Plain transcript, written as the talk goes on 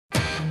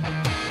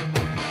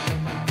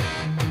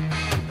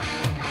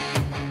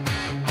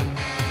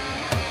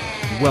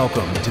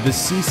Welcome to the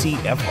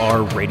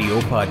CCFR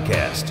Radio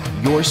Podcast,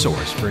 your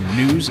source for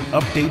news,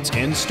 updates,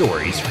 and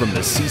stories from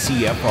the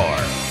CCFR.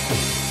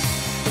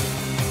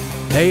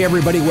 Hey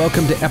everybody,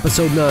 welcome to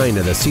episode 9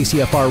 of the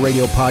CCFR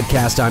Radio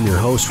Podcast. I'm your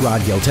host,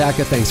 Rod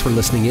Giltaka. Thanks for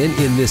listening in.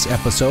 In this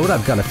episode,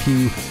 I've got a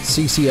few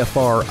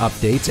CCFR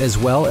updates as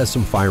well as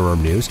some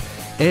firearm news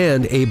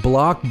and a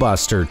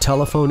blockbuster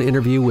telephone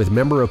interview with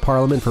Member of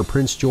Parliament for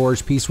Prince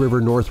George, Peace River,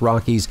 North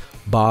Rockies,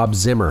 Bob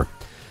Zimmer.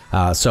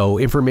 So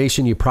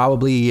information you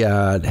probably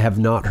have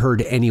not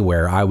heard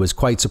anywhere. I was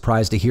quite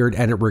surprised to hear it,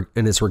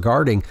 and it's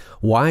regarding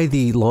why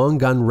the long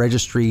gun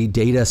registry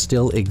data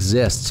still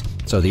exists.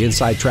 So the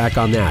inside track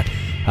on that.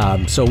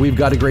 So we've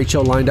got a great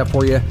show lined up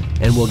for you,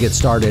 and we'll get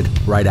started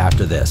right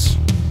after this.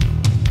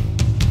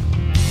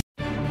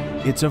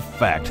 It's a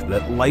fact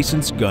that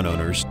licensed gun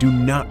owners do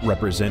not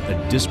represent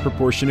a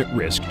disproportionate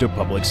risk to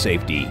public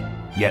safety.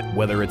 Yet,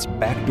 whether it's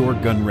backdoor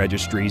gun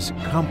registries,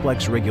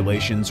 complex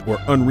regulations, or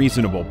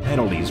unreasonable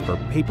penalties for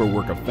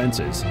paperwork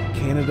offenses,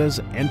 Canada's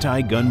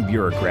anti-gun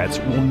bureaucrats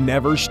will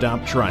never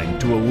stop trying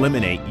to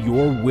eliminate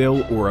your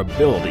will or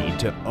ability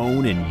to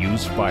own and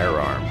use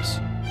firearms.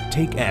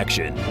 Take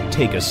action,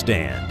 take a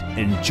stand,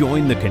 and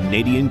join the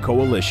Canadian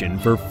Coalition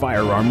for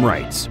Firearm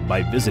Rights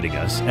by visiting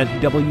us at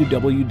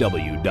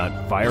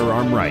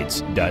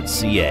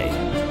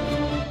www.firearmrights.ca.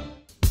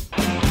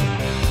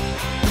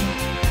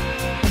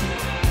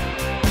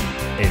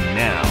 And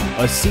now,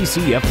 a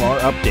CCFR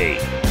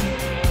update.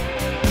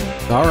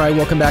 All right,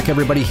 welcome back,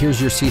 everybody. Here's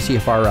your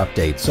CCFR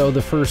update. So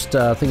the first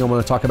thing I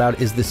want to talk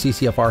about is the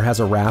CCFR has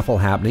a raffle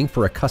happening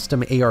for a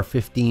custom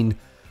AR-15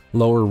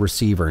 lower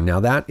receiver. Now,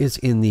 that is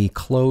in the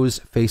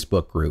closed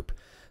Facebook group.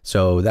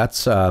 So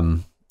that's,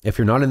 if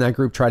you're not in that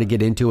group, try to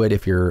get into it.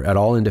 If you're at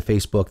all into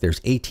Facebook,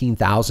 there's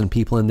 18,000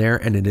 people in there,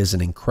 and it is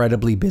an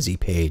incredibly busy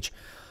page.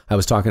 I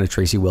was talking to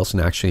Tracy Wilson,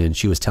 actually, and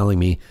she was telling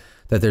me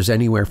that there's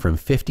anywhere from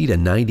 50 to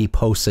 90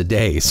 posts a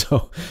day.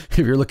 So if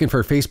you're looking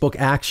for Facebook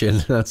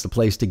action, that's the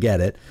place to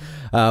get it.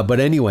 But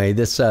anyway,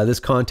 this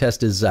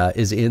contest is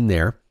in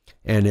there,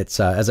 and it's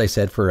as I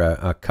said, for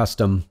a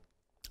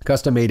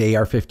custom-made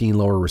AR-15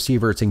 lower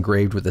receiver. It's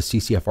engraved with the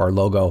CCFR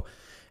logo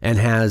and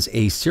has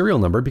a serial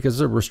number because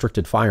it's a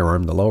restricted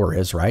firearm. The lower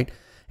is, right,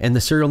 and the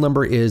serial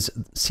number is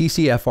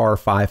CCFR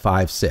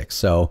 556.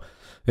 So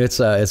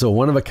it's a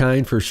one of a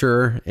kind for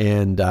sure,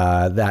 and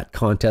that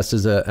contest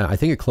is I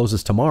think it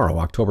closes tomorrow,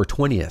 October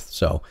 20th.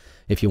 So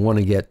if you want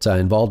to get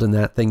involved in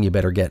that thing, you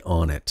better get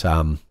on it.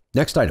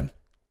 Next item,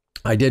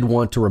 I did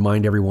want to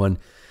remind everyone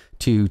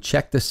to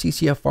check the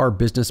CCFR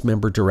business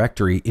member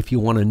directory if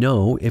you want to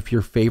know if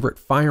your favorite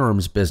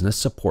firearms business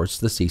supports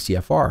the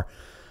CCFR.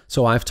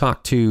 So I've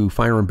talked to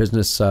firearm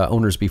business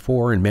owners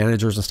before and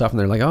managers and stuff, and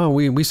they're like, oh,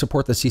 we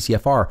support the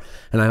CCFR.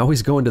 And I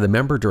always go into the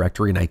member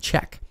directory and I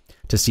check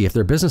to see if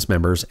they're business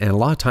members, and a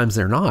lot of times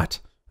they're not.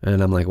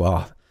 And I'm like,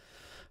 well,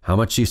 how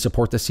much do you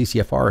support the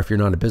CCFR if you're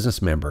not a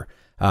business member?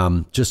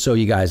 Just so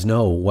you guys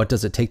know, what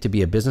does it take to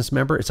be a business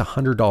member? It's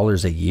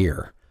 $100 a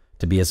year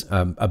to be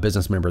a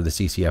business member of the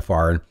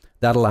CCFR. And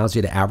that allows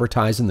you to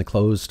advertise in the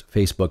closed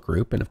Facebook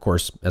group. And of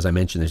course, as I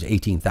mentioned, there's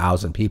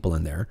 18,000 people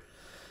in there.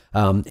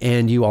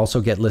 And you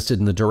also get listed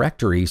in the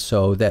directory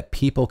so that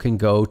people can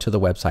go to the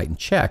website and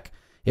check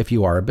if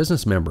you are a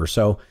business member.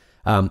 So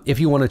if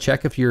you want to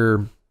check if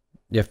your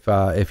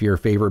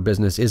favorite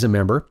business is a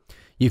member,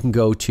 you can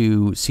go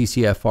to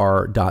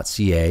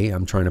ccfr.ca.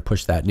 I'm trying to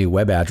push that new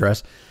web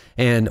address,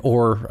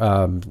 or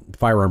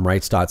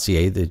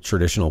firearmrights.ca, the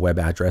traditional web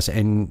address.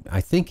 And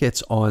I think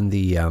it's on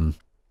the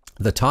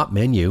top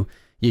menu.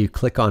 You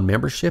click on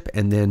membership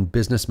and then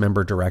business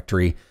member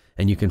directory,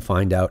 and you can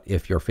find out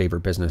if your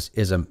favorite business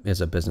is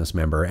a business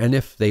member. And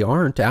if they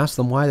aren't, ask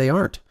them why they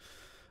aren't.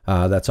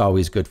 That's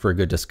always good for a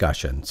good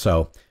discussion.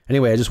 So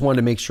anyway, I just wanted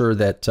to make sure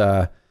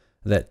that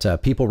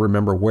people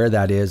remember where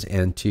that is,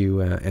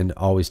 and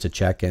always to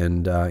check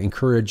and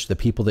encourage the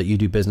people that you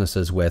do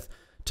businesses with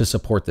to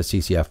support the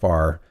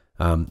CCFR.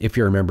 If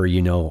you're a member,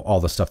 you know all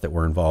the stuff that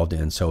we're involved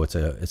in, so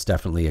it's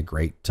definitely a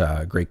great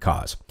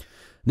cause.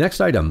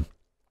 Next item,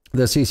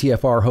 the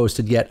CCFR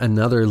hosted yet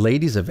another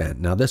ladies event.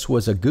 Now this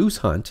was a goose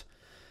hunt,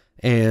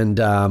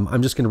 and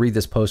I'm just going to read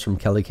this post from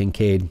Kelly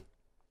Kincaid.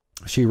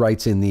 She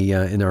writes in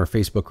our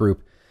Facebook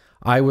group,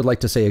 I would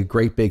like to say a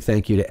great big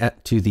thank you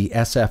to the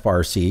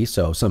SFRC.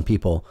 So some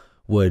people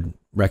would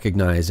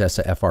recognize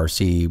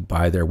SFRC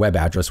by their web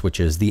address, which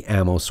is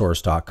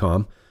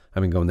theammosource.com.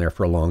 I've been going there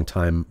for a long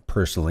time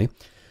personally.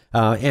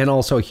 And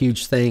also a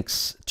huge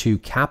thanks to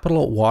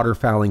Capital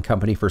Waterfowling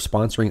Company for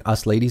sponsoring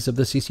us ladies of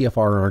the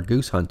CCFR on our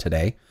goose hunt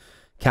today.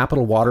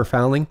 Capital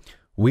Waterfowling,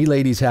 we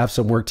ladies have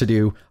some work to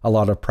do, a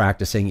lot of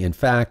practicing in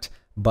fact,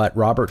 but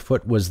Robert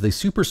Foote was the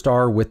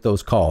superstar with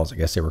those calls. I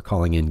guess they were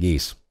calling in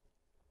geese.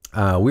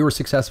 We were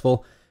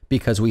successful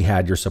because we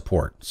had your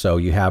support. So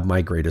you have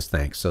my greatest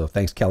thanks. So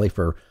thanks, Kelly,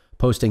 for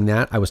posting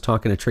that. I was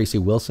talking to Tracy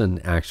Wilson,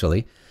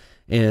 actually,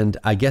 and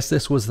I guess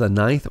this was the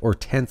 9th or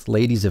 10th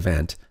ladies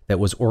event that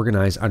was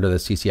organized under the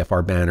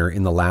CCFR banner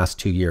in the last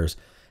 2 years.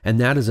 And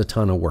that is a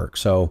ton of work.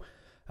 So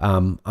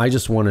I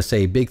just want to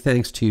say big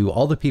thanks to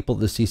all the people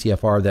at the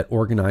CCFR that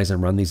organize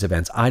and run these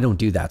events. I don't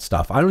do that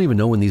stuff. I don't even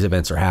know when these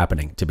events are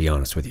happening, to be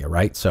honest with you,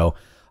 right? So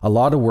a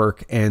lot of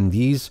work, and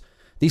these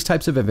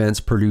types of events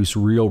produce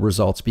real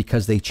results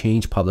because they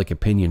change public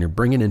opinion. You're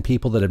bringing in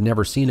people that have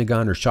never seen a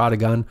gun or shot a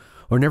gun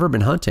or never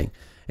been hunting.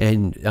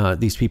 And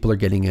these people are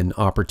getting an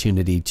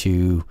opportunity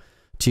to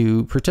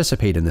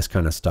participate in this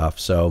kind of stuff.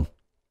 So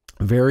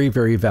very,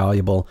 very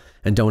valuable,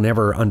 and don't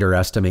ever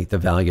underestimate the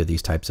value of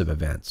these types of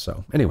events.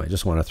 So anyway,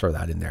 just want to throw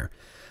that in there.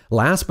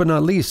 Last but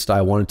not least,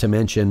 I wanted to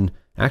mention,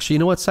 actually, you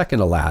know what, second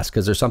to last,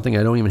 because there's something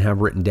I don't even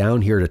have written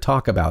down here to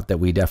talk about that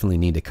we definitely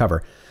need to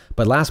cover.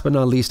 But last but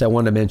not least, I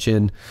want to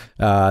mention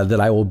that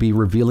I will be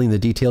revealing the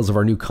details of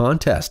our new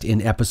contest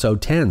in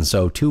episode 10,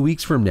 so 2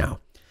 weeks from now.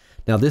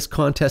 Now, this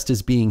contest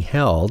is being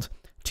held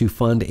to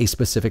fund a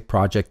specific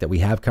project that we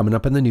have coming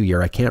up in the new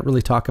year. I can't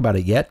really talk about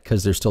it yet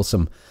because there's still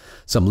some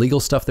legal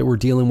stuff that we're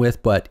dealing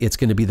with, but it's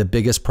going to be the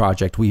biggest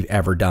project we've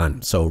ever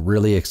done. So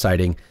really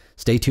exciting.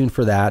 Stay tuned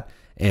for that,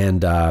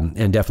 and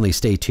definitely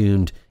stay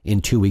tuned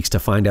in 2 weeks to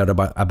find out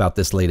about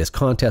this latest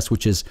contest,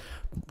 which is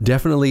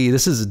definitely,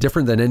 this is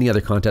different than any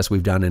other contest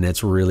we've done, and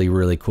it's really,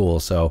 really cool.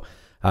 So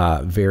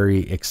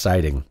very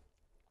exciting.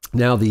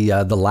 Now,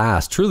 truly the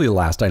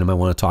last item I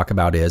want to talk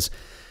about is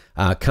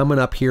coming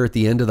up here at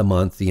the end of the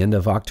month, the end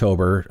of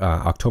October,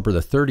 October the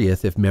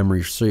 30th, if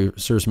memory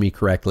serves me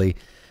correctly,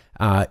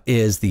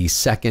 is the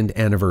second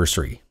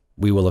anniversary.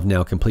 We will have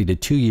now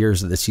completed 2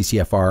 years at the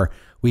CCFR.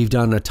 We've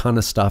done a ton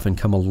of stuff and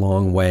come a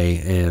long way,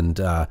 and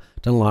done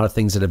a lot of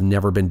things that have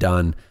never been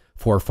done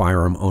for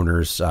firearm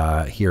owners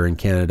here in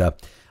Canada.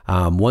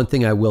 One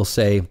thing I will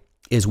say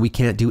is we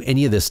can't do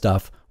any of this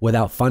stuff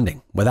without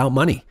funding, without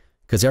money,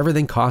 because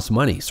everything costs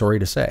money, sorry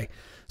to say.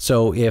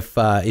 So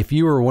if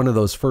you were one of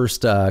those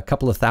first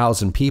couple of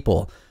thousand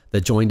people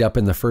that joined up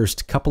in the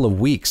first couple of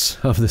weeks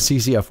of the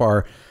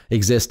CCFR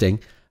existing,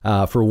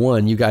 for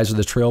one, you guys are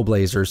the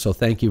trailblazers, so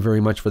thank you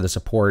very much for the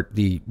support.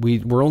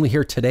 We're only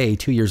here today,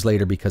 2 years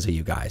later, because of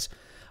you guys.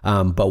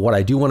 But what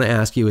I do want to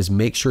ask you is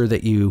make sure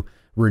that you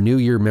renew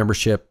your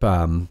membership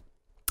on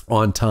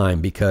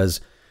time, because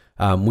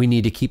we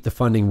need to keep the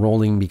funding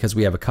rolling, because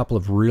we have a couple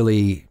of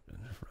really,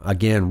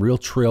 again, real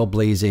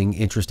trailblazing,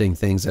 interesting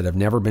things that have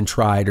never been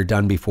tried or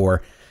done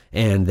before,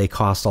 and they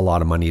cost a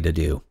lot of money to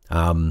do.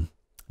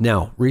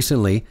 Now,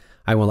 recently,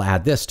 I will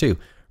add this too.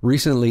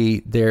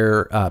 Recently,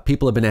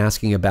 people have been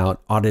asking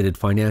about audited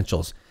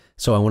financials.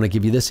 So I want to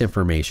give you this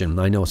information.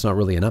 I know it's not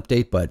really an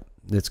update, but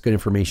it's good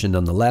information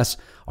nonetheless.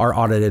 Our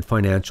audited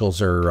financials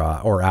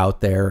are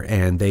out there,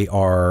 and they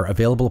are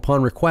available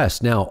upon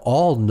request. Now,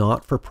 all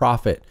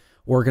not-for-profit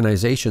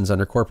organizations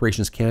under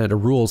Corporations Canada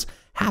rules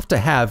have to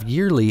have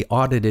yearly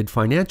audited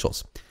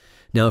financials.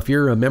 Now, if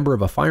you're a member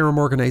of a firearm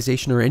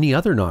organization or any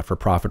other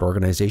not-for-profit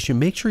organization,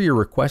 make sure you're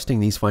requesting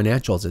these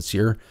financials. This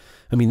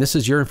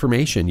is your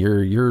information.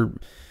 Your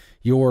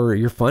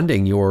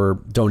funding, your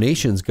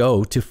donations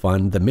go to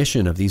fund the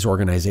mission of these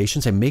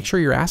organizations, and make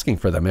sure you're asking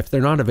for them. If they're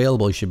not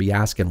available, you should be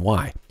asking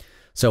why.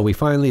 So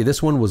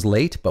this one was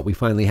late, but we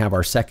finally have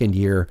our second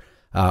year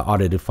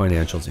audited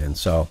financials in.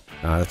 So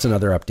that's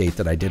another update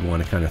that I did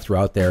want to kind of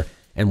throw out there.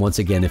 And once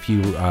again, if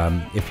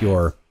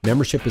your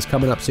membership is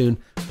coming up soon,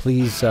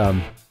 please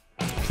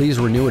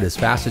renew it as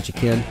fast as you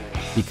can,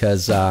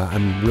 because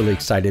I'm really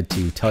excited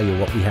to tell you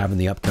what we have in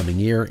the upcoming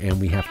year, and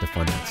we have to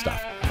fund that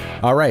stuff.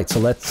 All right, so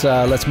let's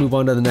move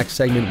on to the next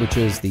segment, which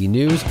is the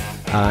news,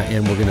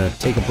 and we're going to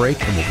take a break,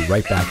 and we'll be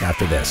right back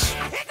after this.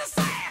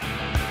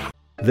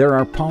 There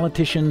are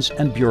politicians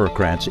and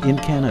bureaucrats in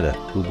Canada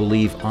who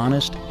believe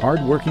honest,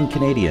 hard-working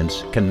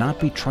Canadians cannot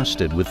be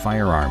trusted with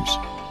firearms.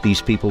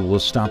 These people will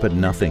stop at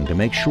nothing to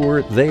make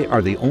sure they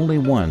are the only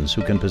ones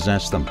who can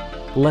possess them.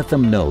 Let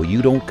them know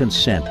you don't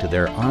consent to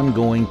their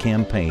ongoing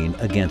campaign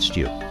against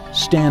you.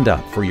 Stand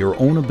up for your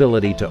own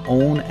ability to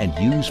own and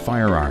use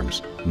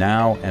firearms,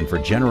 now and for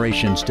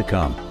generations to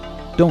come.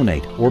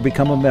 Donate or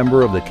become a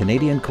member of the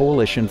Canadian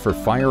Coalition for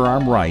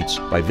Firearm Rights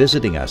by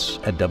visiting us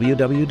at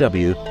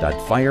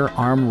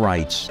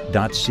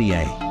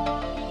www.firearmrights.ca.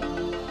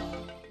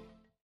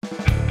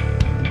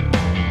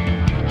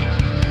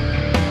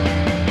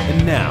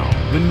 And now,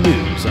 the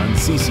news on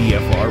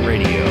CCFR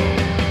Radio.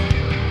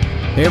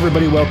 Hey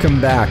everybody, welcome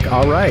back.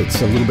 All right,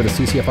 so a little bit of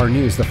CCFR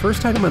news. The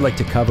first item I'd like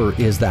to cover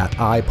is that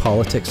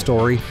iPolitics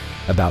story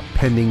about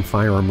pending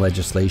firearm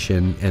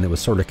legislation, and it was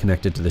sort of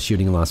connected to the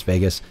shooting in Las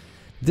Vegas.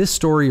 This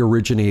story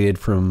originated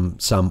from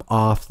some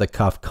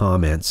off-the-cuff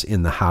comments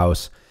in the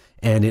House,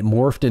 and it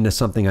morphed into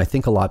something I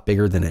think a lot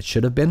bigger than it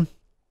should have been.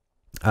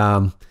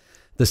 The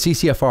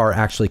CCFR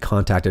actually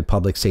contacted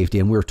Public Safety,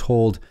 and we were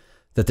told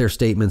that their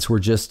statements were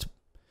just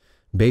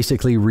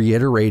basically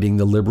reiterating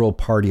the Liberal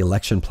Party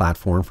election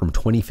platform from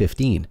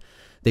 2015.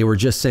 They were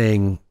just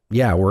saying,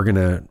 yeah, we're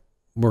gonna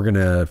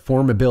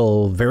form a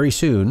bill very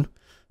soon.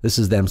 This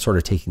is them sort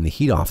of taking the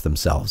heat off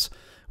themselves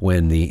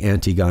when the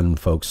anti-gun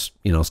folks,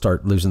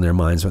 start losing their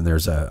minds when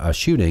there's a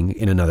shooting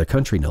in another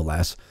country, no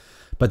less.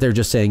 But they're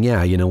just saying,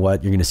 yeah, you know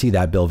what, you're going to see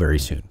that bill very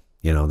soon.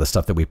 The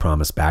stuff that we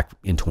promised back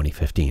in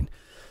 2015.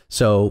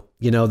 So,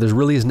 there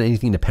really isn't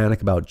anything to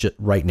panic about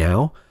right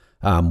now.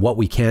 What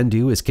we can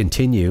do is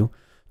continue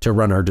to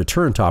run our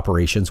deterrent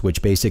operations,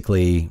 which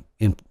basically,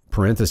 in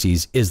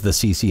parentheses, is the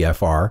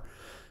CCFR,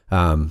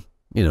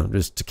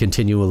 just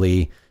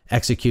continually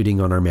executing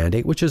on our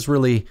mandate, which is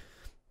really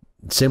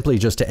simply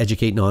just to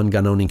educate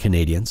non-gun owning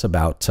Canadians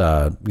about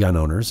gun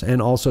owners,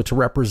 and also to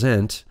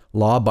represent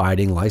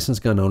law-abiding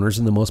licensed gun owners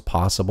in the most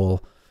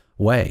possible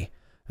way.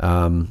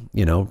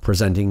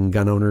 Presenting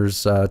gun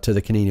owners to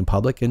the Canadian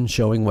public and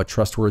showing what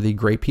trustworthy,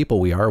 great people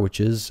we are, which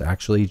is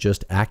actually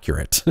just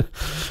accurate.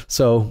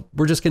 So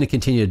we're just going to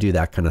continue to do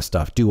that kind of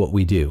stuff, do what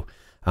we do.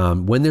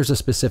 When there's a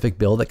specific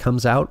bill that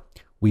comes out,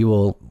 we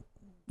will,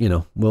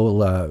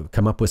 we'll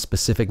come up with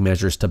specific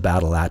measures to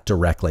battle that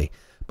directly.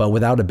 But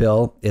without a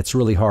bill, it's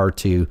really hard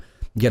to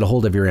get a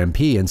hold of your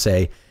MP and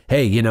say,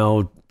 hey,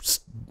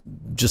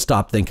 just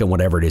stop thinking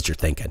whatever it is you're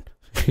thinking.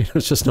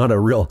 It's just not a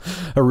real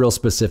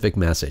specific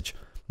message.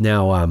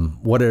 Now,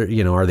 what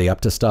are they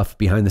up to stuff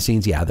behind the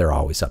scenes? Yeah, they're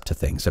always up to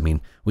things. I mean,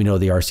 we know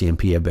the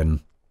RCMP have been,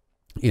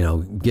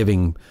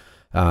 giving,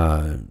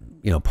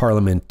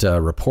 Parliament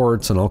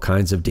reports and all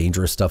kinds of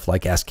dangerous stuff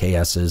like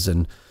SKSs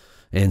and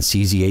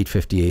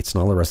CZ-858s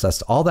and all the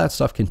rest. All that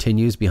stuff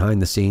continues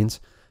behind the scenes,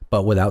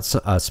 but without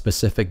a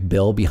specific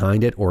bill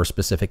behind it or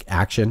specific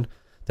action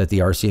that the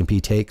RCMP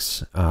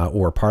takes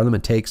or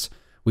Parliament takes,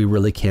 we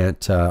really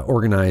can't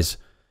organize,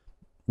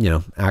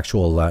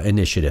 actual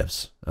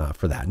initiatives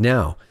for that.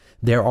 Now,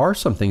 there are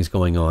some things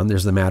going on.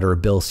 There's the matter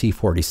of Bill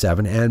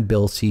C-47 and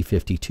Bill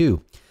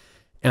C-52.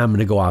 And I'm going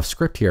to go off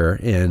script here,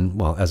 and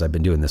well, as I've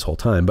been doing this whole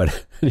time,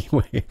 but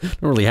anyway, I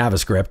don't really have a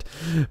script.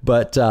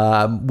 But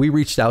we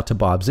reached out to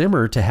Bob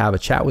Zimmer to have a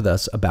chat with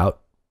us about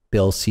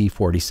Bill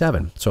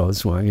C-47. So this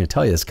is what I'm going to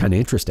tell you. It's kind of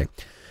interesting.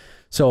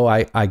 So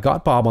I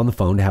got Bob on the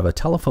phone to have a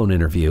telephone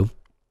interview,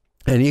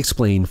 and he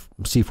explained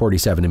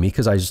C-47 to me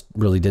because I just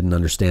really didn't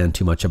understand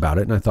too much about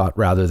it. And I thought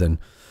rather than,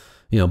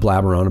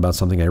 blabber on about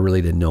something I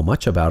really didn't know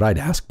much about, I'd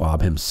ask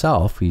Bob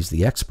himself. He's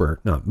the expert,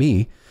 not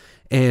me.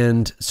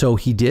 And so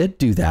he did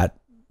do that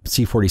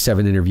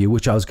C-47 interview,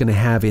 which I was going to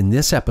have in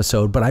this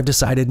episode, but I've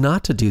decided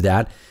not to do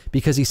that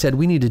because he said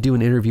we need to do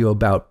an interview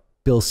about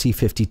Bill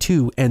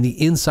C-52 and the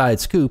inside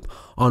scoop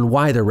on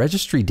why the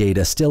registry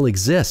data still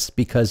exists,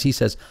 because he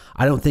says,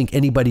 I don't think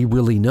anybody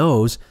really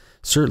knows,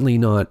 certainly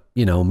not,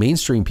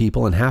 mainstream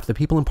people, and half the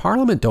people in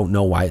Parliament don't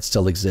know why it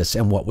still exists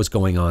and what was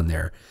going on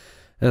there.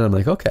 And I'm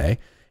like, okay.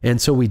 And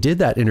so we did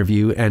that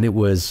interview, and it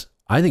was,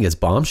 I think it's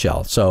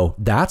bombshell. So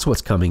that's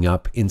what's coming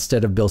up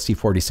instead of Bill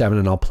C-47,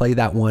 and I'll play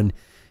that one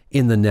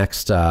in the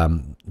next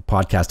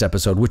podcast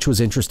episode, which was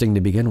interesting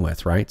to begin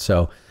with, right?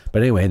 So,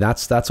 but anyway,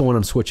 that's the one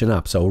I'm switching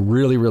up. So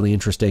really, really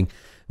interesting.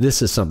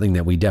 This is something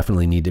that we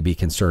definitely need to be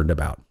concerned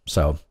about.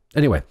 So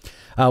anyway,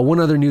 one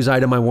other news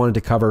item I wanted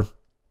to cover,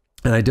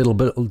 and I did a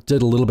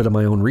little bit of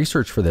my own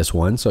research for this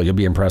one, so you'll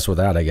be impressed with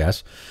that, I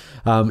guess,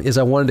 is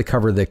I wanted to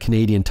cover the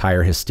Canadian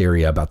Tire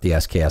hysteria about the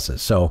SKSs.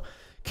 So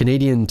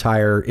Canadian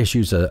Tire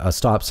issues a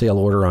stop sale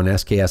order on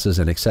SKSs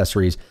and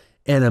accessories,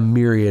 and a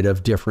myriad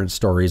of different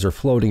stories are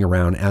floating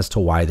around as to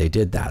why they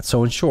did that.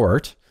 So in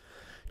short,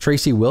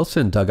 Tracy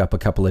Wilson dug up a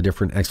couple of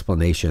different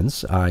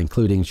explanations,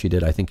 including she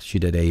did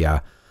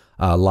a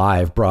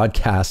live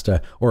broadcast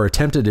or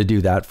attempted to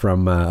do that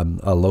from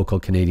a local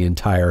Canadian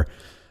Tire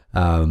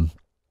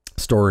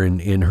store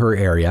in her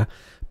area.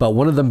 But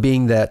one of them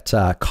being that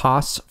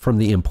costs from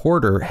the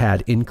importer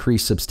had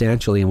increased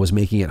substantially and was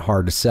making it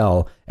hard to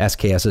sell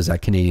SKSs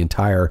at Canadian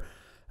Tire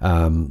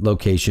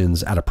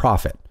locations at a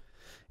profit.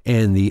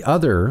 And the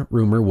other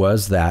rumor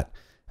was that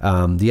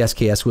the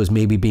SKS was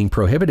maybe being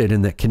prohibited,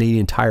 and that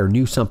Canadian Tire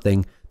knew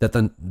something that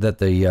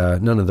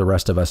none of the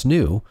rest of us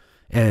knew,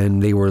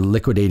 and they were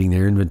liquidating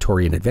their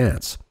inventory in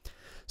advance.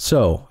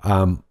 So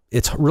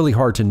it's really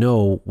hard to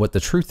know what the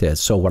truth is.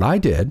 So what I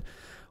did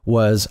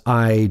was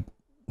I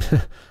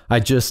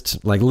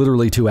just, like,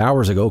 literally 2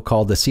 hours ago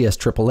called the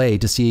CSAAA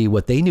to see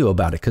what they knew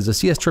about it, because the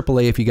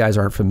CSAAA, if you guys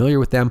aren't familiar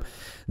with them,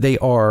 they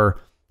are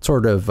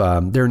sort of,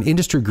 they're an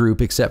industry group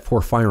except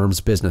for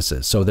firearms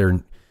businesses. So they're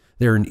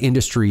an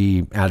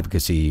industry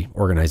advocacy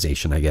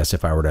organization, I guess,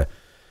 if I were to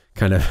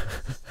kind of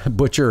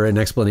butcher an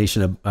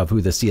explanation of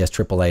who the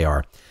CSAAA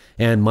are.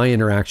 And my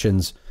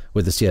interactions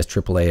with the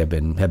CSAAA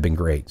have been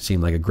great.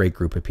 Seemed like a great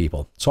group of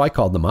people. So I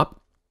called them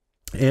up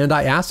and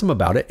I asked them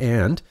about it.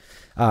 And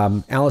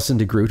Alison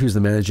DeGroot, who's the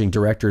managing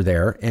director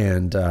there,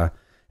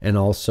 and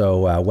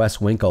also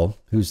Wes Winkle,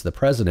 who's the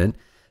president,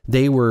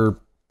 they were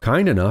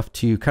kind enough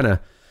to kind of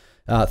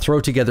throw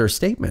together a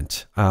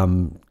statement,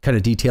 kind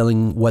of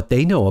detailing what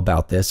they know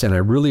about this. And I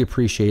really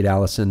appreciate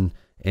Allison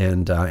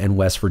and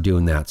Wes for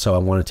doing that. So I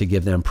wanted to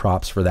give them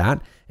props for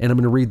that. And I'm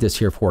going to read this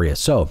here for you.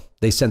 So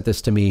they sent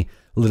this to me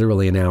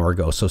literally an hour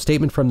ago. So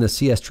statement from the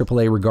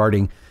CSAAA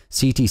regarding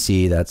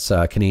CTC, that's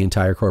Canadian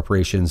Tire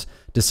Corporation's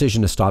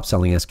decision to stop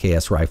selling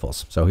SKS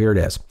rifles. So here it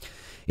is.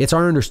 It's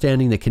our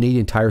understanding that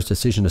Canadian Tire's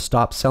decision to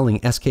stop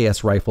selling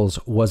SKS rifles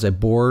was a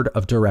board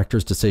of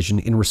directors decision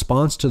in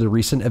response to the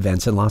recent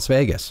events in Las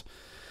Vegas.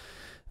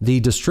 The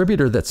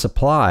distributor that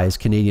supplies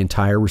Canadian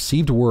Tire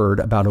received word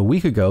about a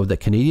week ago that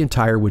Canadian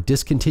Tire would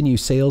discontinue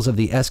sales of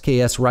the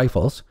SKS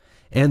rifles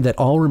and that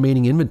all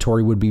remaining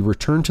inventory would be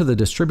returned to the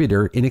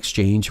distributor in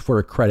exchange for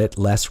a credit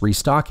less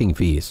restocking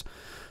fees.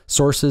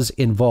 Sources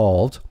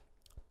involved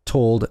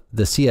told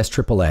the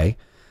CSAAA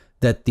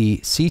that the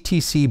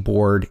CTC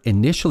board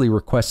initially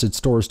requested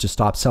stores to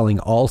stop selling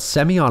all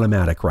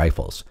semi-automatic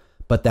rifles,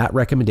 but that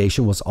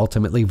recommendation was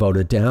ultimately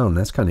voted down.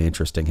 That's kind of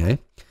interesting, hey?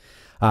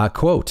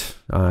 Quote,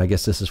 I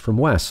guess this is from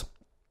Wes.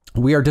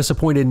 We are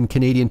disappointed in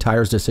Canadian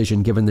Tire's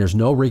decision given there's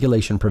no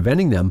regulation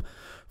preventing them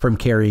from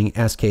carrying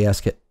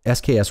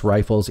SKS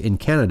rifles in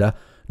Canada,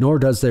 nor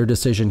does their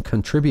decision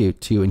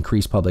contribute to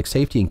increased public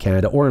safety in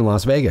Canada or in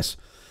Las Vegas,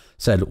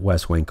 said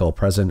Wes Winkle,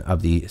 president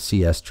of the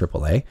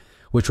CSAAA,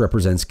 which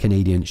represents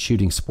Canadian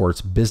shooting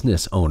sports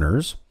business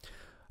owners.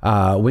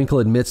 Winkle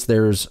admits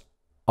there's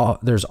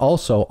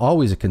also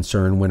always a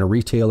concern when a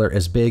retailer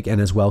as big and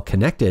as well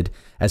connected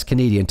as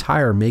Canadian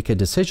Tire make a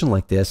decision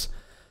like this,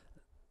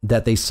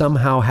 that they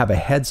somehow have a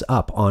heads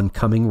up on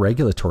coming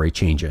regulatory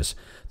changes.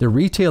 The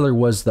retailer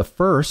was the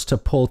first to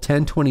pull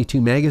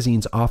 1022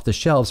 magazines off the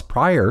shelves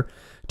prior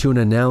to an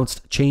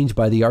announced change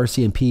by the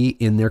RCMP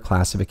in their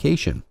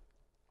classification.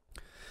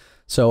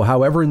 So,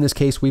 however, in this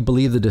case, we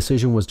believe the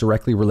decision was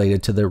directly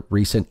related to the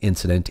recent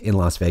incident in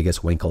Las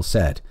Vegas, Winkle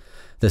said.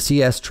 The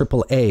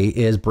CSAAA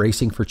is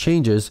bracing for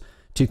changes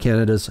to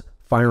Canada's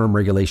firearm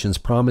regulations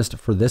promised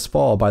for this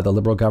fall by the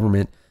Liberal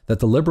government that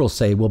the Liberals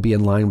say will be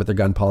in line with their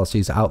gun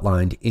policies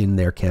outlined in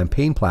their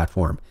campaign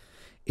platform.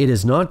 It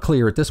is not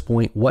clear at this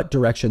point what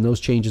direction those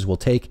changes will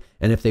take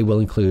and if they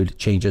will include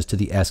changes to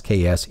the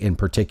SKS in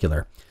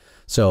particular.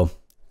 So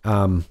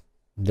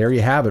there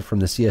you have it from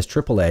the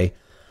CSAAA.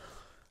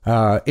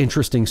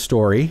 Interesting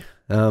story.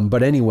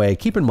 But anyway,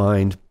 keep in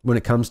mind when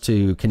it comes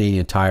to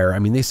Canadian Tire, I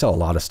mean, they sell a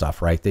lot of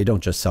stuff, right? They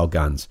don't just sell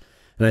guns.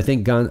 And I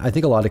think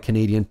a lot of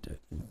Canadian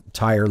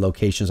Tire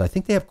locations, I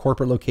think they have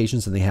corporate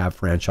locations and they have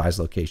franchise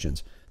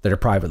locations that are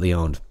privately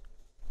owned.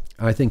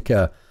 I think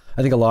a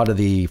lot of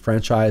the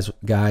franchise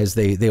guys,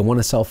 they want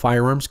to sell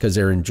firearms because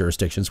they're in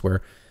jurisdictions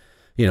where,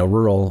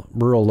 rural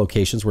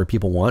locations where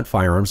people want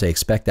firearms. They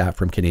expect that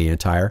from Canadian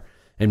Tire.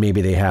 And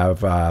maybe they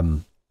have,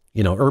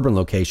 urban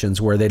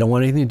locations where they don't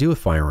want anything to do with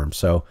firearms.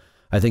 So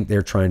I think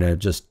they're trying to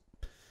just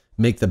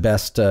make the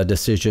best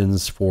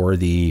decisions for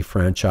the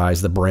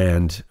franchise, the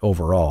brand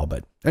overall.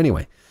 But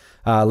anyway,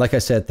 like I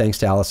said, thanks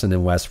to Allison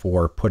and Wes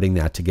for putting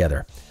that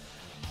together.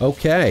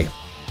 Okay.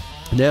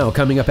 Now,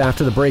 coming up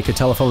after the break, a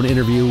telephone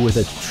interview with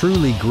a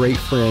truly great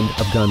friend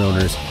of gun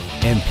owners,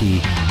 MP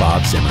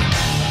Bob Zimmer.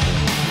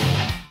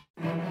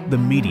 The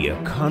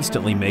media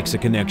constantly makes a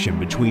connection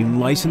between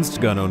licensed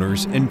gun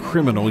owners and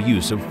criminal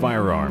use of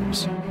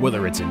firearms.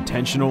 Whether it's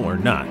intentional or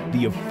not,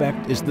 the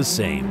effect is the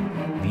same.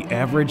 The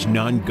average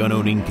non-gun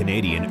owning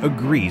Canadian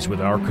agrees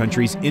with our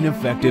country's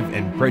ineffective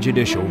and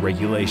prejudicial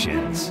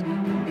regulations.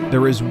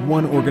 There is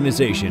one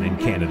organization in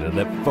Canada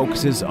that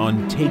focuses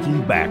on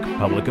taking back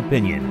public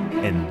opinion,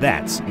 and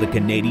that's the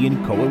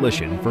Canadian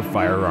Coalition for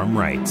Firearm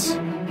Rights.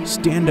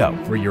 Stand up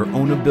for your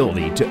own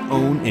ability to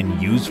own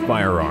and use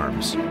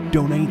firearms.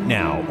 Donate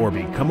now or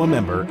become a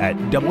member at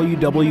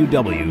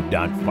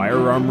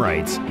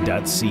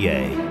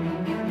www.firearmrights.ca.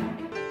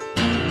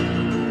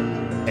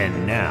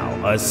 And now,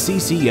 a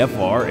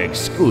CCFR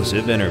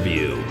exclusive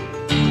interview.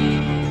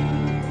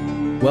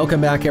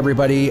 Welcome back,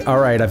 everybody. All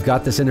right, I've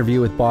got this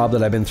interview with Bob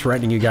that I've been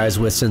threatening you guys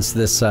with since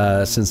this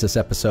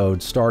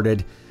episode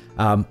started.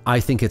 I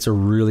think it's a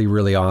really,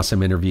 really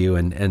awesome interview,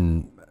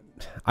 and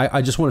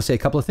I just want to say a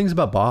couple of things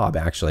about Bob,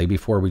 actually,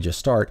 before we just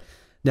start.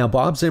 Now,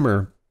 Bob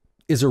Zimmer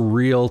is a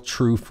real,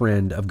 true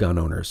friend of gun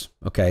owners.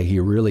 Okay, he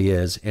really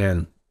is,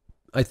 and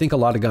I think a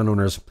lot of gun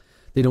owners,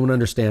 they don't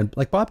understand.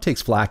 Like, Bob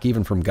takes flack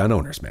even from gun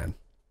owners, man.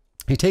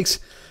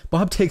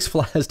 Bob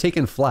has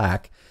taken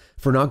flack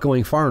for not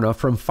going far enough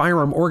from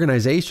firearm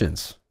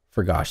organizations,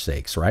 for gosh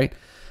sakes, right?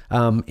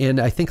 And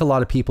I think a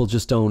lot of people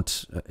just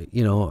don't,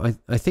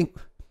 I think,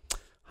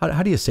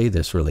 how do you say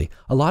this really?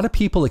 A lot of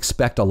people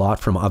expect a lot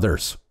from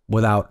others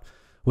without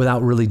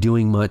really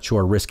doing much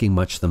or risking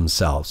much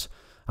themselves.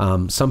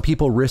 Some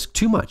people risk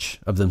too much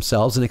of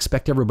themselves and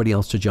expect everybody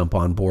else to jump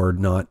on board,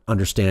 not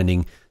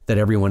understanding that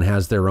everyone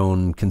has their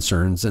own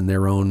concerns and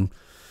their own,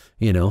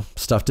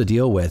 stuff to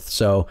deal with.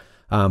 So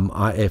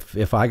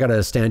if I got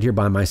to stand here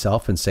by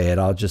myself and say it,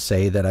 I'll just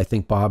say that I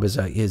think Bob is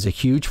a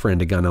huge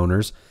friend of gun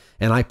owners,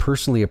 and I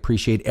personally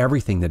appreciate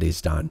everything that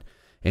he's done.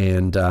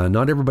 And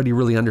not everybody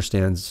really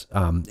understands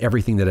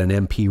everything that an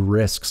MP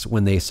risks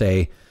when they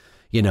say,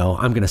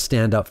 I'm going to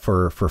stand up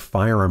for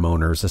firearm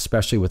owners,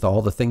 especially with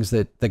all the things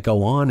that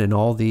go on and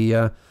all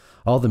the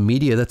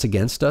media that's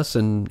against us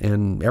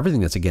and everything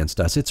that's against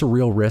us. It's a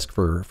real risk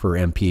for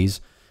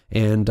MPs,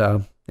 and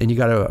you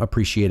got to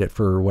appreciate it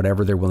for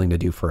whatever they're willing to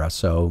do for us.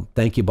 So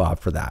thank you, Bob,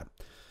 for that.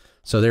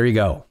 So there you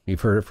go. You've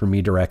heard it from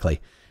me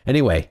directly.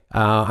 Anyway,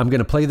 I'm going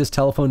to play this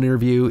telephone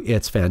interview.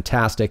 It's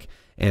fantastic.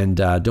 And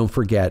don't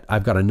forget,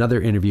 I've got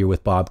another interview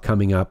with Bob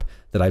coming up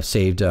that I've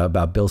saved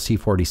about Bill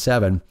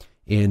C-47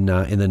 in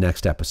the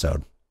next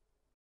episode.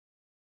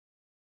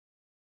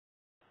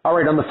 All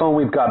right, on the phone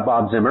we've got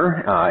Bob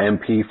Zimmer,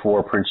 MP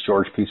for Prince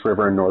George, Peace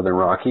River, and Northern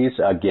Rockies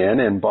again,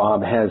 and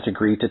Bob has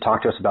agreed to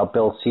talk to us about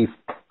Bill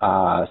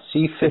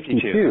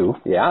C-52.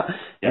 Yeah, yes.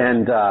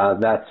 And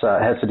that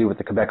has to do with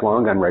the Quebec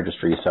Long Gun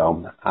Registry.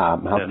 So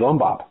how's it going,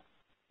 Bob?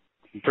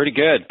 Pretty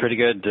good,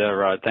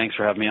 Rod. Thanks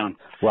for having me on.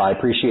 Well, I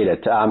appreciate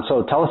it.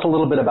 So tell us a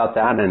little bit about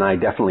that, and I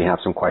definitely have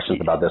some questions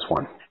about this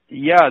one.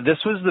 Yeah, this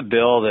was the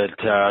bill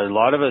that a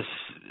lot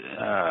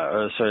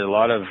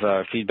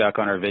of feedback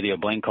on our video.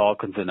 Blaine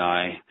Calkins and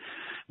I,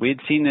 we had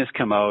seen this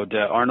come out.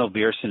 Arnold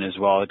Bierson as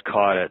well had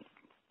caught it,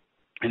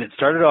 and it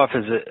started off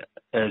as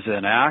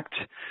an act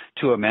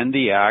to amend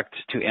the act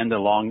to end the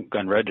long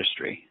gun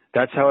registry.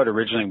 That's how it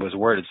originally was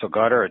worded, so it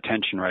got our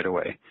attention right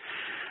away.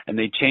 And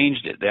they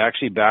changed it. They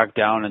actually backed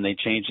down and they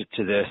changed it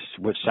to this,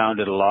 which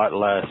sounded a lot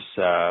less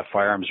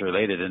firearms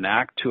related, an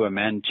act to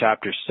amend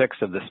Chapter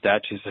 6 of the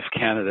Statutes of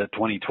Canada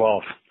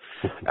 2012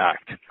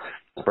 Act.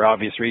 For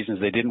obvious reasons,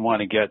 they didn't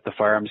want to get the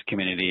firearms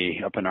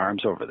community up in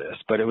arms over this.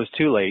 But it was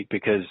too late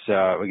because,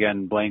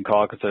 again, Blaine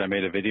Calkins said I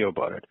made a video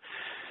about it.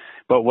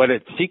 But what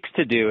it seeks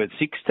to do, it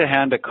seeks to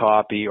hand a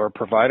copy or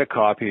provide a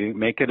copy,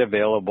 make it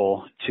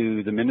available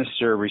to the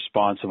minister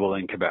responsible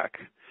in Quebec.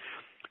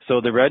 So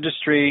the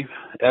registry,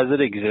 as it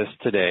exists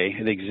today,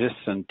 it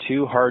exists on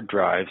 2 hard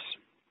drives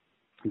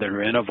that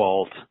are in a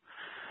vault.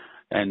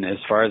 And as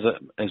far as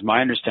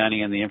my understanding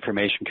in the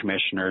Information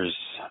Commissioner's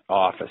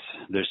office,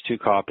 there's 2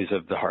 copies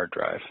of the hard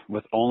drive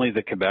with only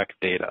the Quebec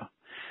data.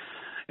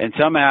 And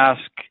some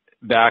ask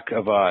back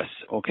of us,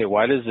 okay,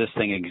 why does this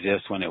thing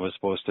exist when it was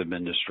supposed to have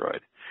been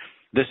destroyed?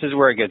 This is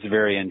where it gets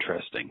very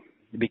interesting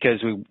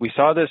because we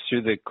saw this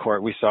through the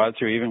court. We saw it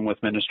through even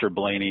with Minister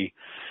Blaney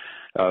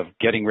of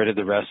getting rid of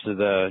the rest of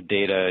the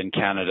data in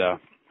Canada,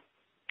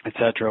 et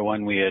cetera,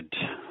 when we had,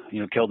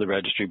 killed the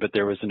registry, but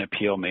there was an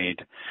appeal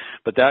made.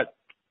 But that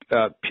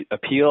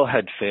appeal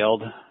had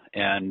failed,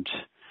 and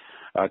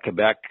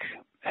Quebec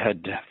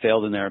had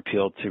failed in their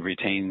appeal to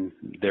retain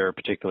their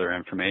particular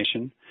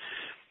information.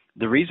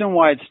 The reason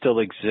why it still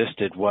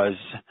existed was,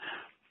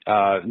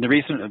 the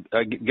reason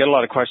I get a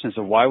lot of questions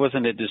of why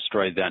wasn't it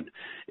destroyed then?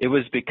 It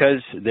was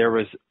because there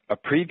was a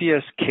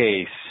previous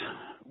case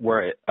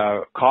where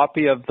a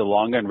copy of the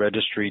long gun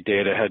registry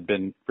data had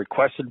been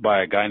requested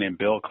by a guy named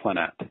Bill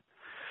Clinette.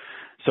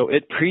 So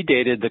it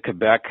predated the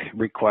Quebec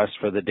request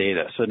for the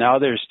data. So now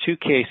there's 2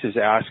 cases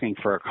asking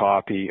for a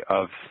copy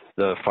of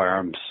the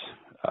firearms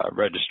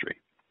registry.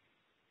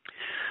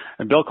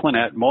 And Bill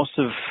Clinette,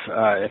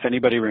 if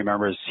anybody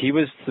remembers, he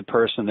was the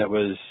person that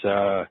was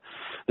the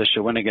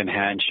Shawinigan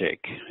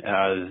handshake,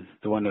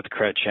 the one with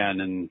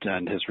Chrétien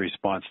and his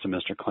response to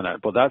Mr.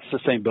 Clinette. Well, that's the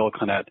same Bill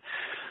Clinette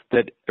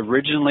that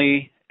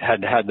originally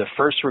had the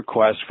first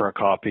request for a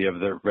copy of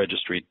the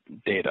registry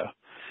data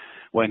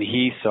when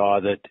he saw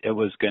that it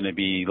was going to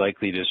be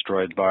likely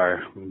destroyed by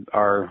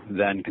our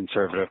then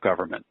conservative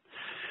government.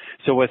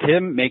 So with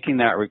him making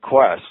that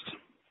request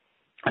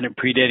and it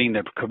predating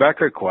the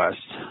Quebec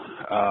request,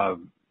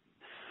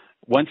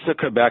 once the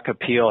Quebec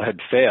appeal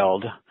had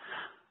failed,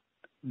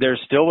 there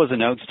still was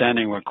an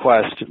outstanding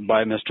request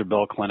by Mr.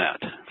 Bill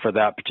Clinette for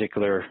that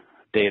particular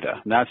data.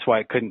 And that's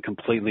why it couldn't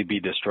completely be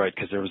destroyed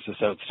because there was this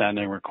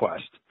outstanding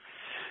request.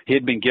 He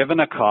had been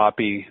given a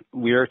copy,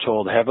 we are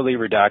told, heavily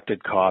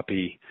redacted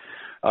copy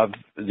of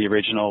the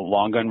original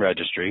long gun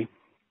registry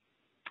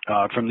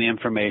from the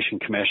Information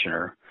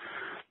Commissioner.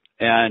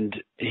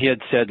 And he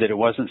had said that it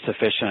wasn't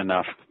sufficient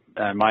enough.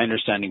 And my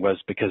understanding was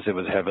because it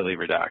was heavily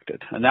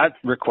redacted. And that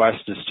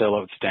request is still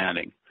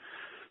outstanding.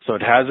 So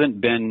it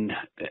hasn't been,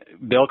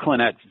 Bill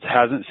Clinette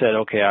hasn't said,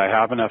 okay, I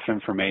have enough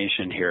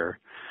information here.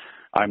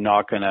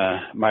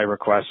 My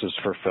request is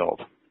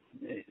fulfilled.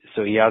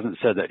 So he hasn't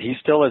said that. He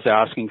still is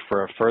asking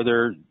for a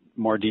further,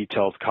 more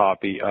detailed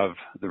copy of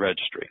the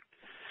registry.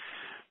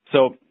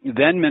 So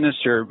then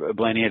Minister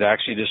Blaney had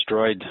actually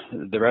destroyed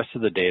the rest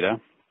of the data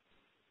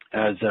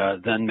as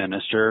then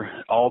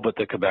Minister, all but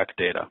the Quebec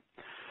data,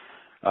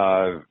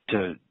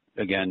 to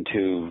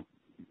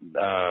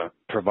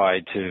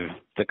provide to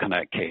the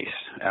Connect case,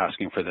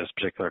 asking for this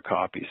particular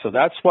copy. So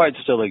that's why it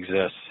still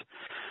exists.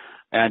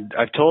 And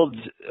I've told,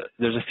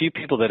 there's a few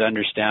people that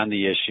understand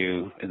the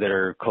issue that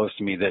are close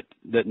to me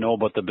that know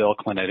about the Bill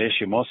Clinette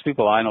issue. Most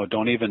people I know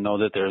don't even know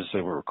that there's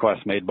a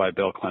request made by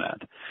Bill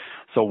Clinette.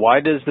 So why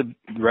does the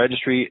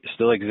registry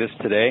still exist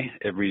today?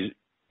 It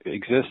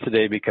exists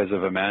today because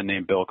of a man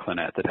named Bill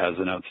Clinette that has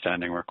an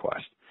outstanding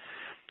request.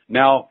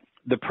 Now,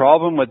 the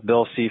problem with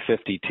Bill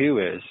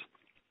C-52 is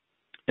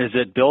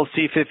that Bill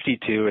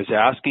C-52 is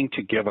asking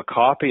to give a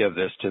copy of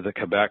this to the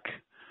Quebec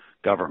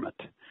government.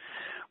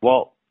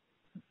 Well,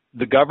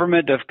 the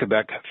government of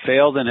Quebec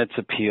failed in its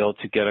appeal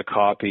to get a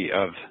copy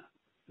of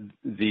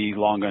the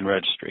long gun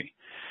registry.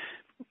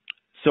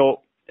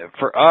 So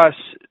for us,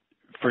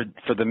 for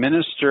the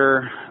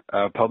Minister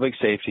of Public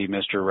Safety,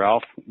 Mr.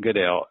 Ralph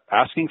Goodale,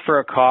 asking for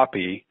a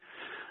copy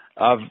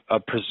of a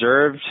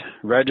preserved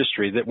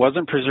registry that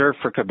wasn't preserved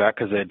for Quebec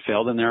because they had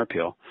failed in their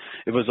appeal.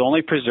 It was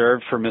only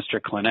preserved for Mr.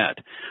 Clinette.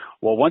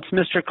 Well, once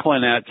Mr.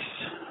 Clinette's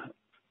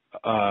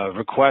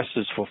request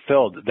is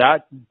fulfilled,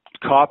 that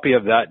copy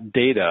of that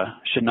data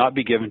should not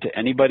be given to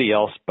anybody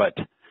else but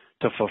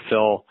to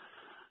fulfill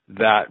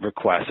that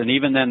request. And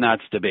even then,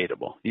 that's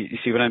debatable. You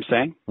see what I'm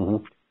saying?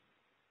 Mm-hmm.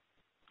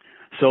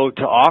 So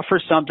to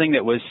offer something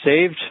that was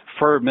saved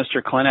for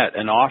Mr. Clinette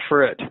and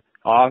offer it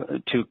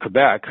to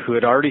Quebec, who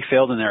had already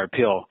failed in their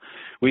appeal,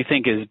 we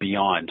think is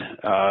beyond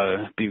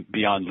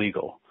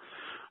legal.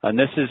 And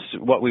this is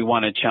what we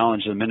want to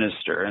challenge the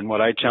minister, and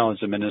what I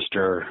challenged the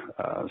minister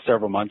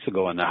several months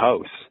ago in the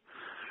House,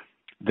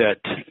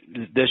 that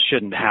this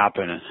shouldn't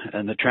happen.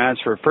 And the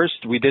transfer,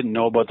 first, we didn't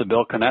know about the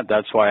Bill Connett.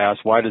 That's why I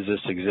asked, why does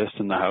this exist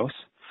in the House?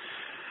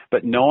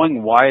 But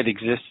knowing why it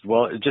exists,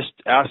 well, just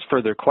ask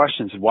further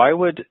questions. Why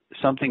would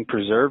something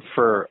preserved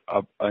for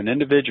an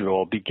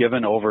individual be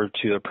given over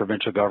to the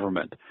provincial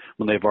government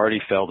when they've already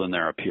failed in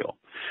their appeal?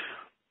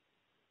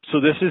 So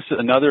this is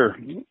another,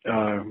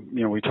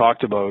 we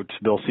talked about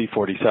Bill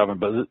C-47,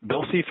 but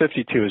Bill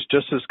C-52 is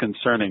just as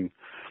concerning,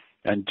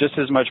 and just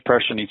as much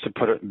pressure needs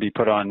to be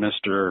put on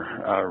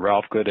Mr.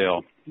 Ralph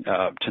Goodale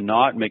to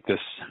not make this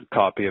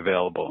copy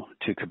available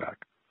to Quebec.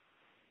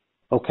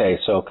 Okay,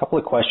 so a couple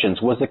of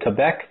questions. Was the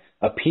Quebec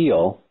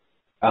appeal,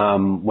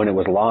 when it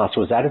was lost,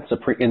 was that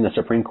in the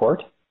Supreme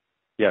Court?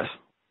 Yes.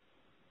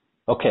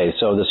 Okay,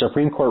 so the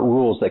Supreme Court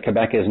rules that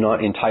Quebec is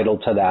not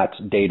entitled to that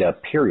data,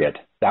 period.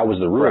 That was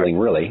the ruling,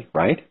 Correct. Really,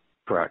 right?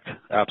 Correct.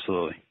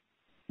 Absolutely.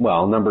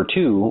 Well, number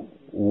two,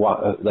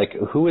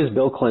 who is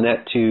Bill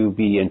Clinette to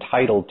be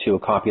entitled to a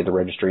copy of the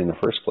registry in the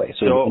first place?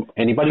 So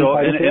anybody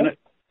entitled to it?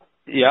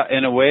 Yeah,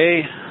 in a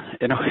way,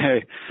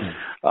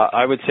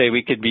 I would say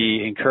we could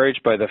be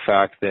encouraged by the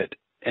fact that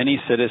any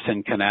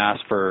citizen can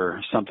ask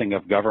for something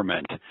of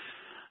government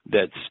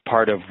that's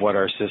part of what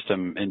our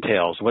system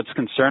entails. What's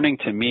concerning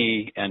to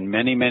me and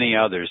many, many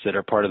others that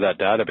are part of that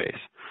database,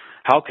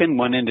 how can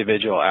one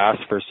individual ask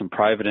for some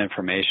private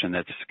information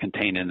that's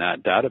contained in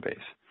that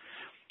database?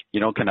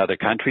 Can other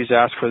countries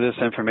ask for this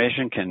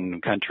information? Can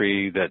a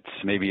country that's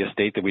maybe a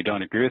state that we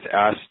don't agree with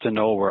ask to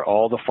know where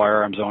all the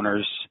firearms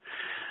owners,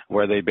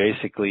 where they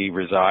basically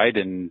reside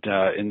and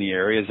in the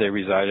areas they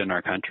reside in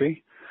our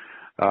country?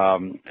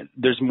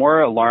 There's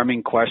more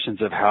alarming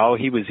questions of how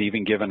he was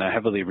even given a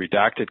heavily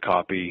redacted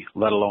copy,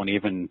 let alone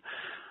even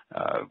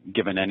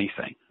given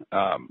anything.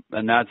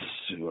 And that's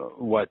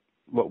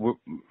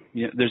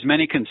there's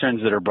many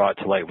concerns that are brought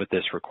to light with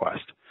this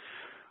request.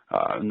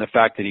 And the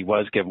fact that he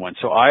was given one.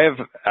 So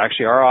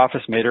our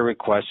office made a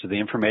request to the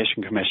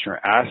Information Commissioner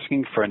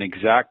asking for an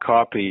exact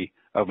copy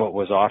of what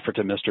was offered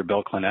to Mr.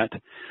 Bill Clinette,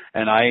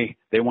 and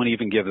they won't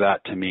even give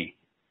that to me.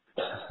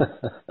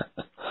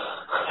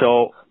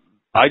 So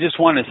I just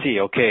want to see,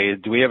 okay,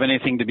 do we have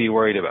anything to be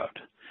worried about?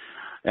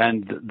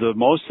 And the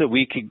most that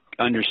we could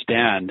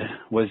understand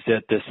was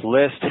that this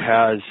list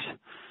has,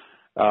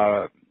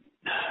 I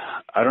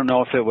don't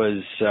know if it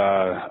was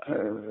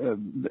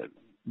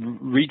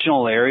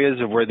regional areas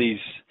of where these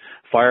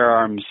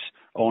firearms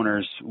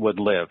owners would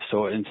live.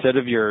 So instead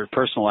of your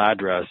personal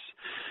address,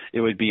 it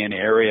would be an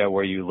area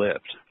where you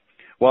lived.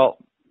 Well,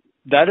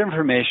 that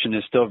information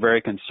is still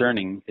very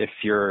concerning if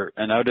you're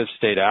an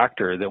out-of-state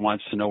actor that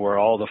wants to know where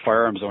all the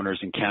firearms owners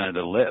in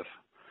Canada live.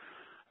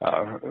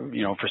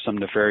 For some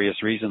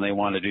nefarious reason, they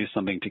want to do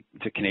something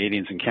to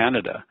Canadians in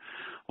Canada.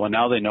 Well,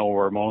 now they know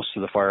where most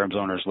of the firearms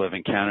owners live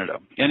in Canada.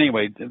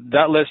 Anyway,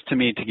 that list to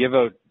me, to give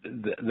out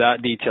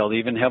that detailed,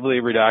 even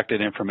heavily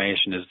redacted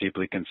information is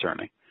deeply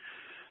concerning.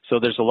 So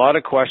there's a lot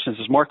of questions.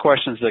 There's more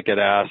questions that get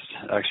asked,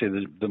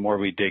 actually, the more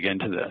we dig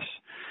into this.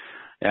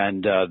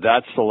 And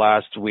that's the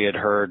last we had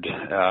heard.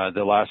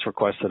 The last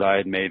request that I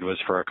had made was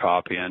for a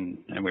copy, and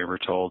we were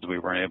told we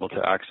weren't able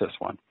to access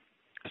one.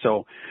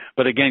 So,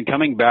 but again,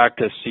 coming back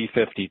to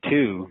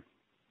C-52,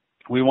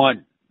 we want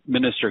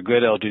Minister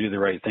Goodale to do the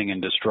right thing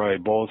and destroy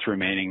both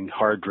remaining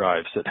hard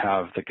drives that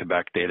have the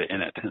Quebec data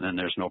in it, and then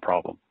there's no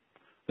problem.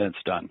 Then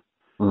it's done.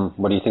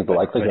 What do you think the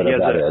likelihood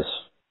of that is?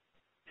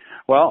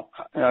 Well,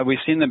 we've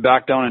seen them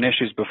back down on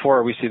issues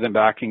before. We see them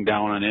backing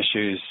down on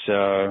issues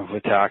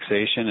with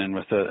taxation and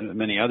with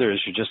many other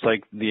issues, just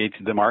like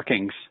the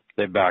markings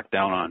they've backed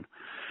down on.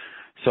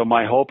 So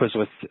my hope is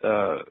with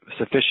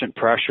sufficient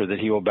pressure that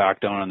he will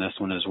back down on this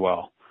one as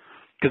well.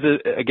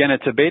 Because, again,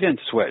 it's a bait and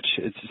switch.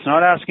 It's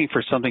not asking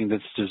for something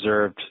that's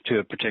deserved to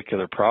a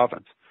particular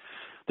province.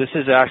 This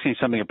is asking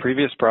something a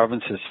previous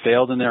province has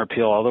failed in their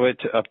appeal all the way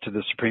up to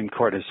the Supreme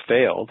Court has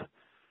failed.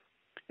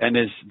 And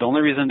the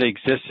only reason they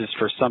exist is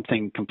for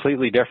something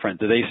completely different.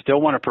 Do they still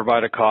want to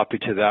provide a copy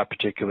to that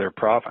particular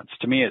province?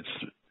 To me,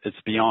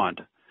 it's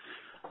beyond.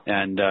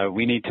 And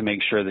we need to make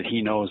sure that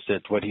he knows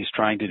that what he's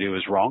trying to do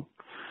is wrong.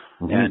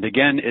 Mm-hmm. And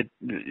again,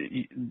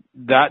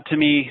 that to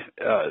me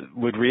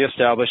would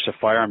reestablish a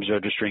firearms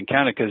registry in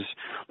Canada, because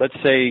let's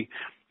say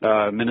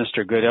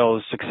Minister Goodale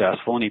is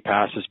successful and he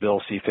passes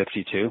Bill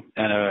C-52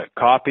 and a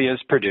copy is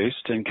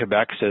produced and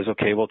Quebec says,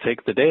 okay, we'll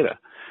take the data.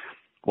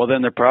 Well,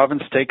 then the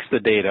province takes the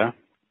data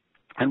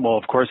and will,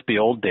 of course, be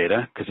old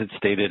data because it's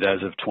dated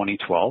as of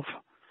 2012.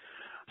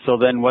 So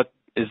then what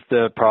is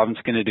the province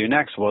going to do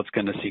next? Well, it's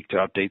going to seek to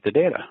update the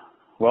data.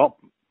 Well,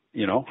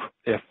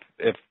 if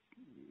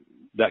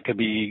that could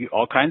be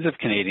all kinds of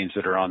Canadians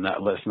that are on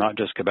that list, not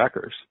just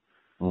Quebecers.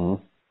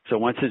 Mm-hmm. So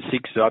once it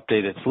seeks to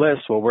update its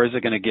list, well, where's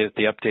it going to get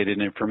the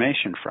updated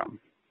information from?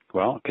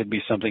 Well, it could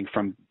be something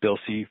from Bill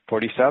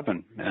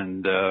C-47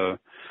 and the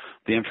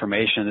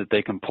information that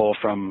they can pull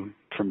from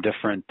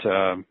different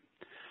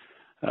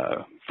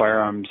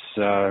firearms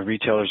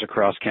retailers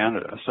across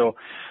Canada. So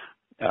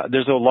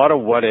there's a lot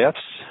of what ifs,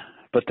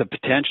 but the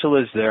potential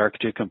is there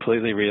to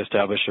completely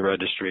reestablish a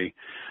registry.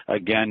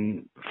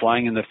 Again,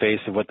 flying in the face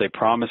of what they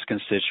promised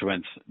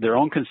constituents, their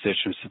own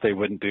constituents, that they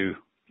wouldn't do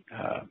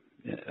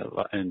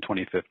in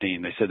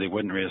 2015. They said they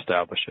wouldn't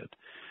reestablish it.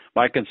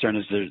 My concern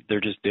is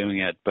they're just doing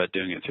it, but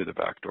doing it through the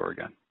back door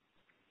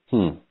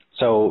again.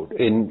 So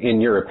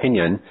in your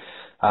opinion,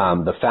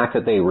 the fact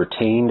that they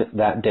retained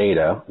that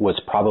data was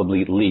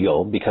probably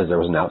legal because there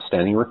was an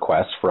outstanding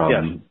request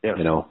from, yes.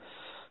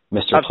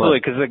 Mr. Absolutely,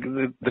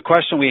 because the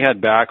question we had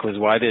back was,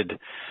 why did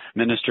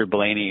Minister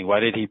Blaney, why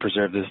did he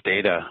preserve this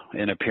data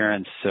in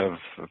appearance of,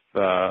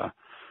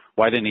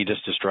 why didn't he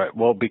just destroy it?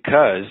 Well,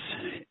 because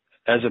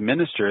as a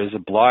minister is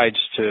obliged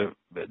to,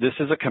 this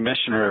is a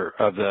commissioner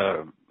of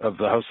the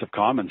House of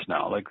Commons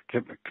now, like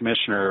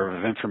commissioner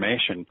of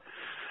information.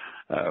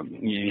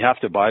 You have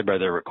to abide by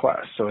their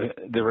request. So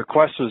the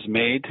request was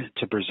made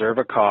to preserve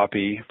a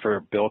copy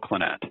for Bill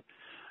Clinett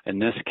in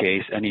this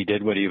case, and he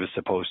did what he was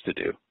supposed to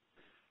do.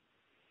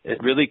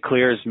 It really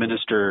clears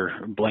Minister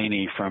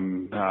Blaney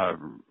from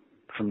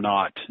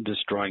not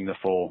destroying the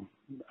full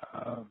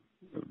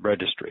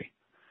registry,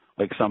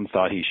 like some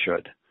thought he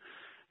should,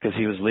 because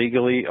he was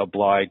legally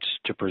obliged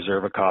to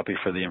preserve a copy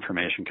for the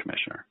Information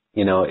Commissioner.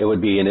 It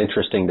would be an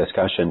interesting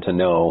discussion to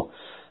know,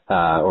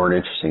 or an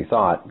interesting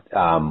thought.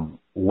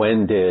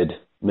 When did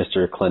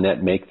Mr.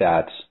 Clinett make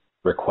that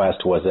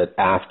request? Was it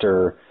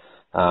after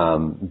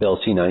Bill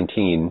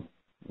C-19?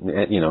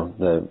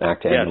 The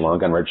Act to End the Long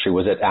Gun Registry.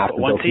 Was it after?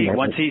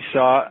 Once he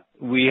saw,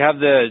 we have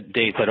the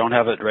dates. I don't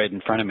have it right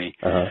in front of me,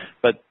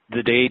 but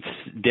the dates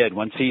did.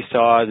 Once he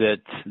saw that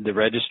the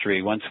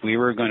registry, once we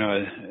were going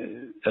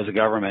to, as a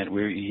government,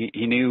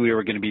 he knew we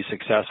were going to be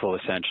successful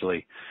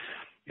essentially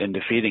in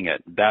defeating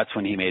it. That's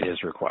when he made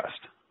his request.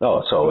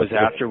 Oh, so it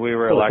was after we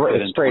were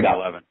elected in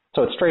 2011. Up.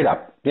 So it's straight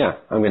up. Yeah,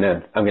 I'm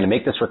gonna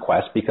make this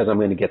request because I'm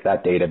going to get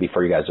that data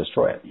before you guys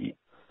destroy it.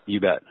 You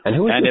bet. And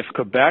if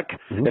Quebec,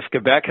 if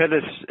Quebec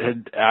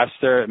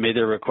had made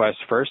their request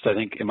first, I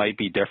think it might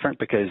be different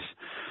because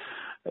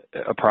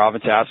a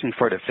province asking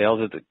for it, it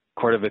fails at the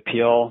Court of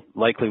Appeal,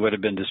 likely would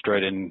have been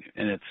destroyed in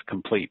its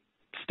complete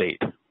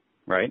state,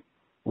 right?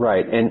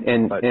 Right.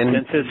 And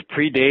since it's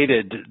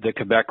predated the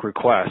Quebec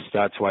request,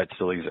 that's why it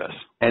still exists.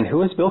 And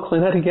who is Bill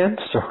Clinett again?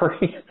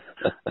 Sorry.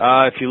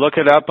 If you look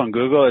it up on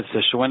Google, it's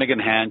the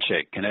Shawinigan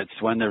Handshake, and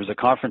it's when there was a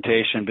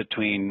confrontation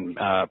between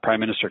Prime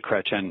Minister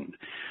Chrétien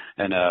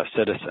and a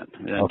citizen.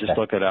 And just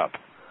look it up.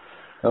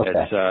 Okay.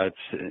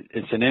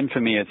 It's an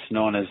infamy. It's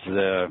known as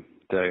the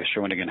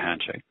Shawinigan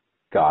Handshake.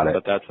 Got it.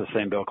 But that's the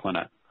same Bill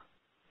Clinett.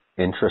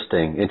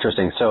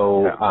 Interesting.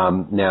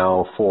 So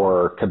now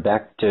for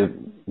Quebec to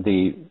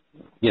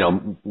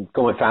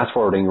going fast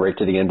forwarding right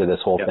to the end of this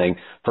whole thing,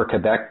 for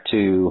Quebec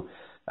to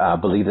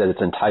believe that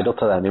it's entitled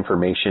to that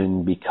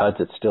information because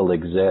it still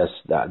exists,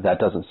 that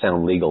doesn't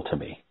sound legal to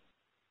me.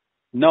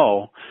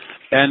 No.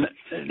 And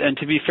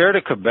to be fair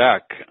to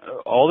Quebec,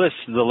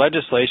 the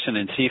legislation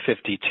in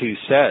C-52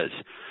 says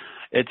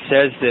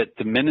that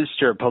the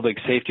Minister of Public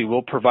Safety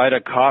will provide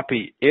a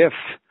copy if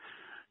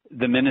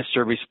the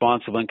minister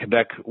responsible in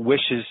Quebec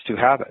wishes to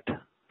have it.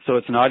 So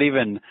it's not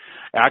even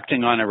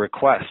acting on a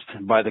request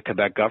by the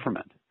Quebec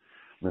government.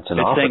 It's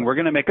saying we're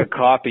going to make a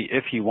copy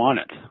if you want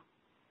it.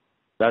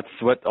 That's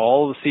what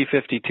all the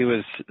C-52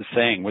 is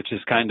saying, which is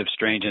kind of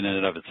strange in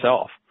and of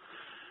itself,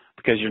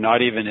 because it's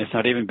not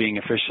even being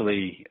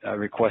officially a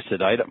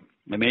requested item.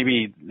 And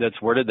maybe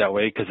that's worded that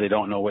way because they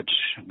don't know which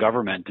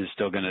government is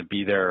still going to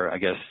be there, I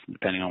guess,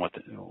 depending on what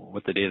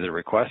the date of the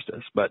request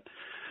is. But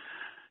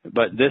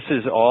this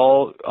is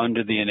all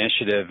under the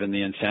initiative and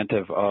the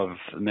incentive of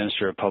the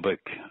Minister of Public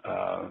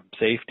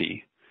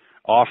Safety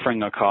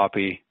offering a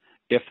copy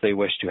if they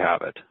wish to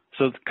have it.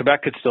 So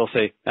Quebec could still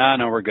say,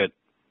 no, we're good.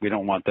 We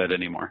don't want that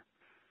anymore.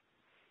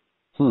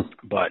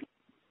 But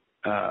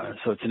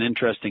so it's an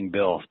interesting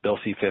bill, Bill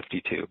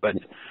C-52.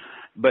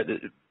 But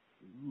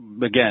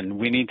again,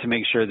 we need to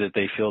make sure that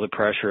they feel the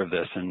pressure of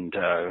this, and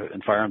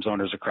firearms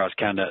owners across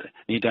Canada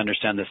need to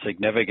understand the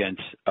significance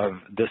of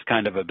this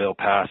kind of a bill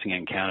passing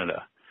in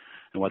Canada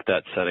and what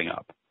that's setting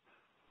up.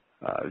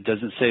 It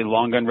doesn't say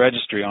long gun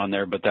registry on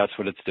there, but that's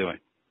what it's doing.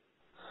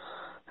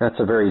 That's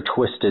a very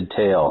twisted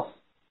tale.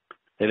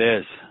 It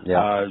is.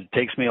 Yeah. It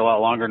takes me a lot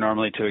longer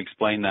normally to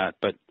explain that,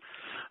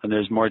 and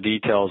there's more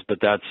details, but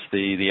that's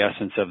the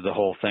essence of the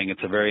whole thing.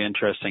 It's a very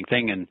interesting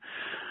thing, and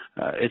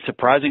it's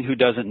surprising who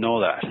doesn't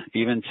know that.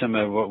 Even some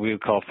of what we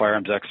would call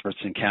firearms experts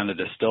in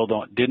Canada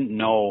didn't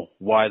know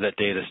why that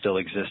data still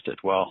existed.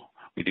 Well,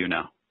 we do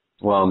now.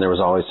 Well, and there was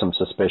always some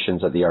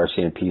suspicions that the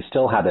RCMP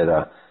still had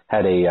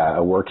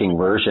a working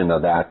version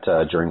of that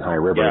during High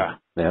River.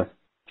 Yeah.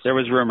 There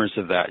was rumors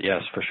of that,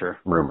 yes, for sure.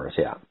 Rumors,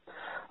 yeah.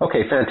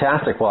 Okay,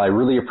 fantastic. Well, I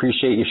really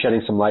appreciate you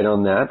shedding some light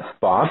on that,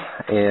 Bob.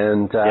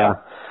 And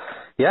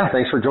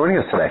thanks for joining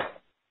us today.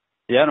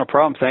 Yeah, no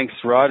problem. Thanks,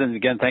 Rod. And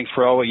again, thanks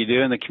for all what you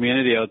do in the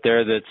community out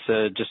there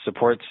that just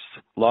supports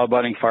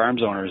law-abiding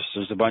firearms owners.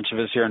 There's a bunch of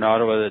us here in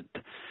Ottawa that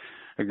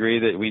agree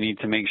that we need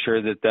to make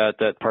sure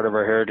that part of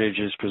our heritage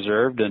is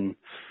preserved and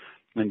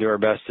do our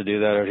best to do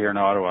that out here in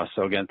Ottawa.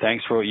 So again,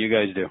 thanks for what you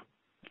guys do.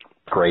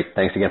 Great.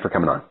 Thanks again for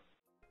coming on.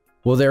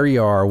 Well, there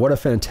you are. What a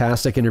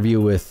fantastic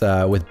interview with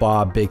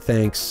Bob. Big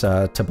thanks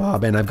to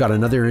Bob. And I've got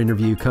another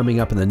interview coming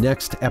up in the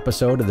next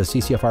episode of the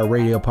CCFR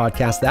Radio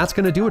Podcast. That's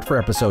going to do it for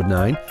episode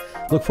 9.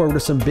 Look forward to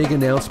some big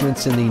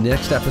announcements in the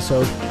next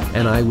episode,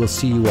 and I will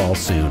see you all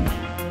soon.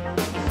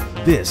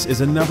 This is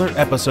another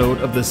episode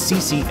of the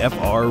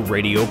CCFR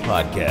Radio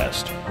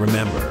Podcast.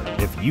 Remember,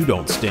 if you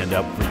don't stand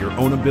up for your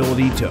own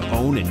ability to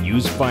own and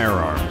use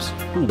firearms,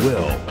 who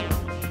will?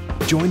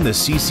 Join the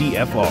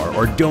CCFR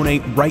or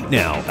donate right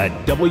now at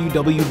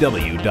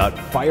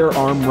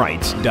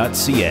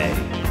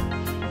www.firearmrights.ca.